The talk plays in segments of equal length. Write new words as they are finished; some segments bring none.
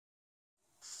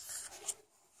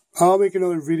I'll make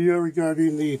another video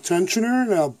regarding the tensioner,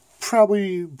 and I'll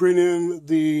probably bring in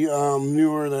the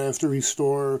newer that I have to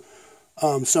restore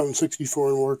 764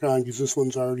 and work on, because this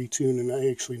one's already tuned and I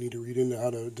actually need to read into how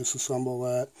to disassemble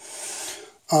that.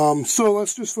 So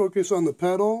let's just focus on the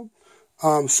pedal.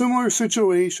 Similar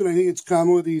situation, I think it's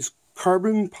common with these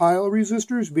carbon pile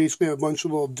resistors. Basically a bunch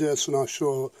of little discs, and I'll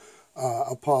show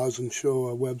I'll pause and show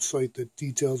a website that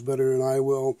details better than I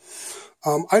will.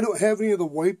 I don't have any of the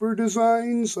wiper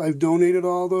designs. I've donated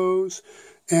all those.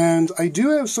 And I do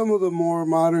have some of the more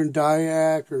modern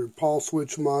DIAC or pulse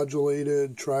width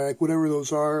modulated, TRIAC, whatever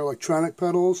those are, electronic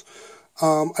pedals.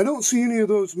 I don't see any of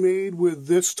those made with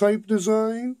this type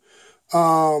design.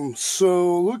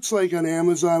 So looks like on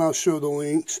Amazon, I'll show the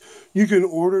links. You can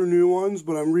order new ones,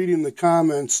 but I'm reading the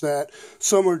comments that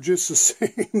some are just the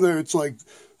same. There, it's like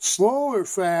slow or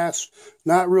fast,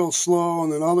 not real slow,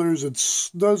 and then others it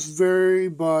does vary,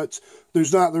 but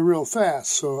there's not the real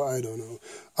fast, so I don't know.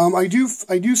 I do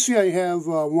see I have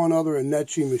one other, a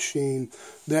Netchi machine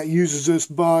that uses this,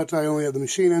 but I only have the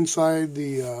machine inside.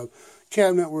 The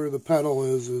cabinet where the pedal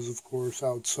is of course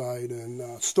outside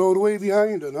and stowed away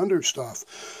behind and under stuff.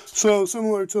 So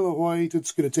similar to the white,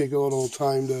 it's going to take a little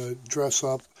time to dress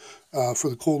up for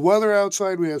the cold weather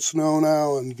outside. We have snow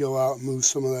now, and go out and move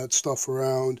some of that stuff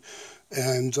around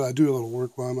and do a little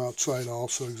work while I'm outside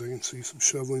also, because I can see some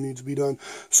shoveling needs to be done.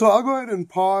 So I'll go ahead and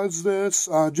pause this.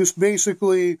 Just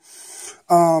basically,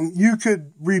 you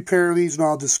could repair these, and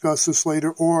I'll discuss this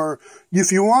later, or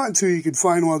if you want to, you could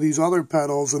find one of these other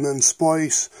pedals and then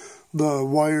splice the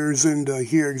wires into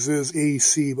here, because it is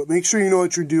AC. But make sure you know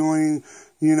what you're doing,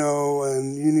 you know,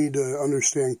 and you need to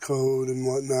understand code and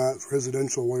whatnot, for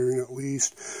residential wiring at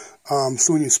least.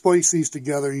 So when you splice these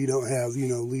together, you don't have, you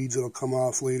know, leads that'll come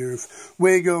off later if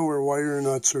Wago or wire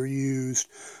nuts are used,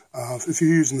 if you're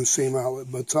using the same outlet.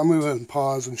 But I'm going to go ahead and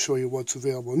pause and show you what's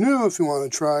available new if you want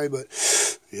to try. But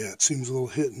yeah, it seems a little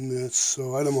hit and miss.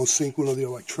 So I'd almost think one of the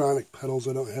electronic pedals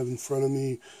I don't have in front of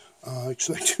me.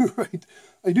 Actually,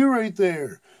 I do right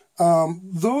there.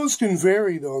 Those can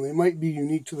vary, though, and they might be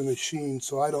unique to the machine,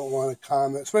 so I don't want to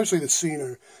comment, especially the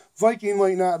Scener. Viking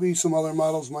might not be, some other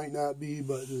models might not be,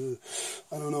 but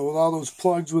I don't know. With all those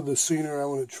plugs with the Scener, I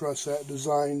want to trust that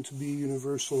design to be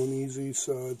universal and easy,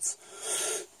 so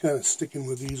it's kind of sticking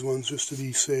with these ones just to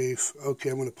be safe. Okay,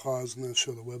 I'm going to pause and then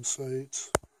show the websites.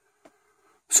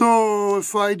 So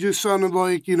if I just sounded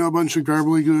like, you know, a bunch of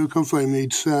gobbledygook, hopefully it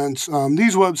made sense.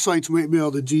 These websites might be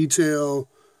able to detail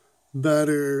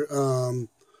better.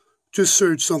 Just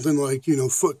search something like, you know,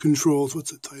 foot controls.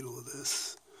 What's the title of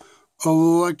this?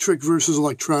 Electric versus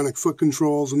electronic foot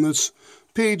controls. And this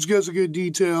page gives a good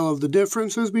detail of the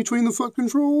differences between the foot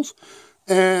controls.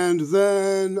 And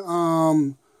then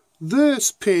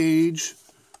this page,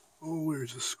 oh,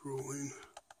 where's the scrolling?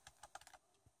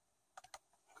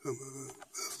 Come on,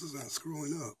 this is not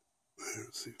scrolling up.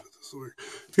 Let's see if this will work.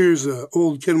 Here's an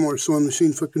old Kenmore sewing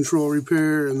machine foot control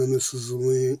repair, and then this is the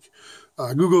link.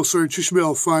 Google search, you should be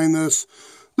able to find this.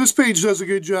 This page does a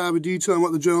good job of detailing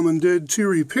what the gentleman did to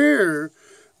repair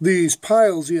these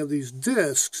piles. You have these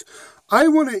discs. I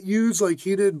wouldn't use like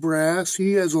he did brass.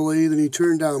 He has a lathe and he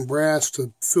turned down brass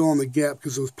to fill in the gap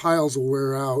because those piles will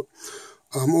wear out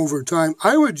over time.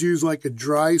 I would use like a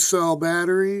dry cell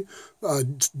battery, a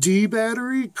D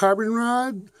battery, carbon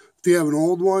rod. If you have an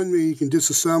old one, maybe you can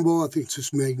disassemble. I think it's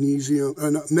just magnesium,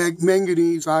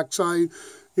 manganese oxide.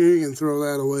 You can throw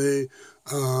that away.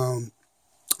 I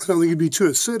don't think it'd be too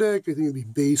acidic. I think it'd be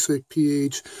basic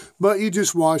pH. But you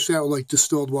just wash that with like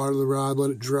distilled water of the rod, let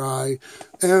it dry.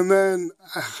 And then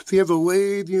if you have a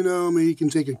lathe, you know, maybe you can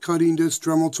take a cutting disc,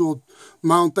 Dremel tool,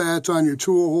 mount that on your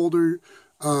tool holder.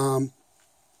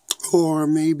 Or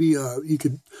maybe you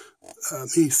could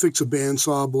maybe fix a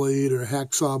bandsaw blade or a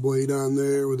hacksaw blade on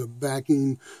there with a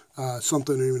backing,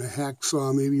 something, or even a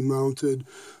hacksaw maybe mounted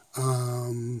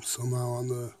somehow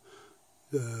on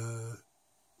the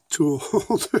tool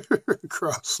holder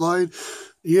cross slide.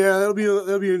 Yeah,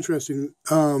 that'll be interesting.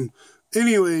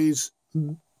 Anyways,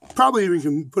 probably even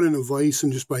can put in a vise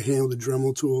and just by hand with a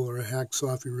Dremel tool or a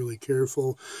hacksaw if you're really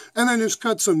careful. And then just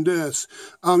cut some discs.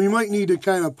 You might need to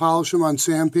kind of polish them on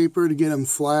sandpaper to get them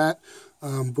flat.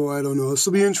 Boy, I don't know. This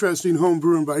will be interesting home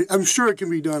brewing, but I'm sure it can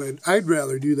be done. I'd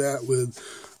rather do that with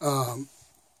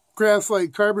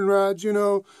graphite carbon rods, you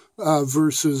know,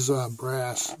 versus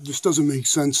brass. It just doesn't make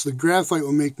sense. The graphite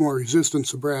will make more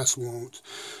resistance, the brass won't.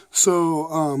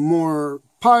 So more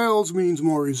piles means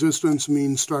more resistance,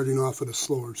 means starting off at a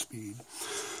slower speed.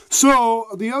 So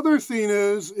the other thing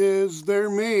is they're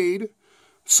made.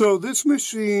 So this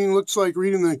machine looks like,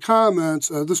 reading the comments,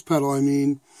 this pedal I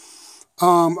mean,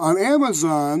 on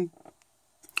Amazon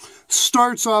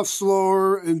starts off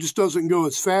slower and just doesn't go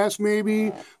as fast,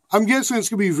 maybe. I'm guessing it's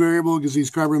going to be variable because these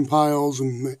carbon piles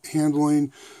and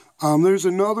handling. There's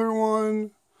another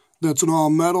one that's an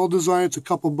all-metal design. It's a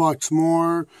couple bucks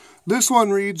more. This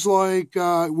one reads like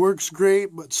it works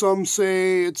great, but some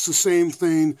say it's the same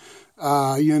thing.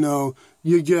 You know,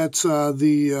 you get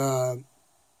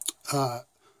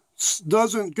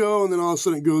doesn't go, and then all of a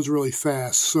sudden it goes really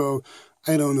fast. So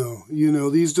I don't know. You know,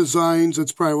 these designs,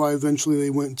 that's probably why eventually they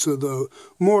went to the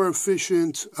more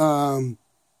efficient, you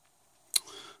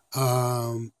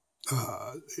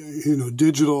know,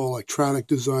 digital electronic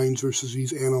designs versus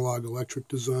these analog electric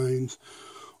designs.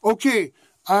 Okay,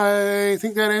 I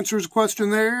think that answers the question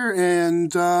there,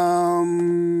 and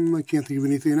I can't think of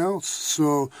anything else.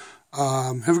 So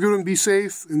have a good one, be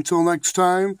safe. Until next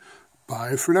time,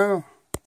 bye for now.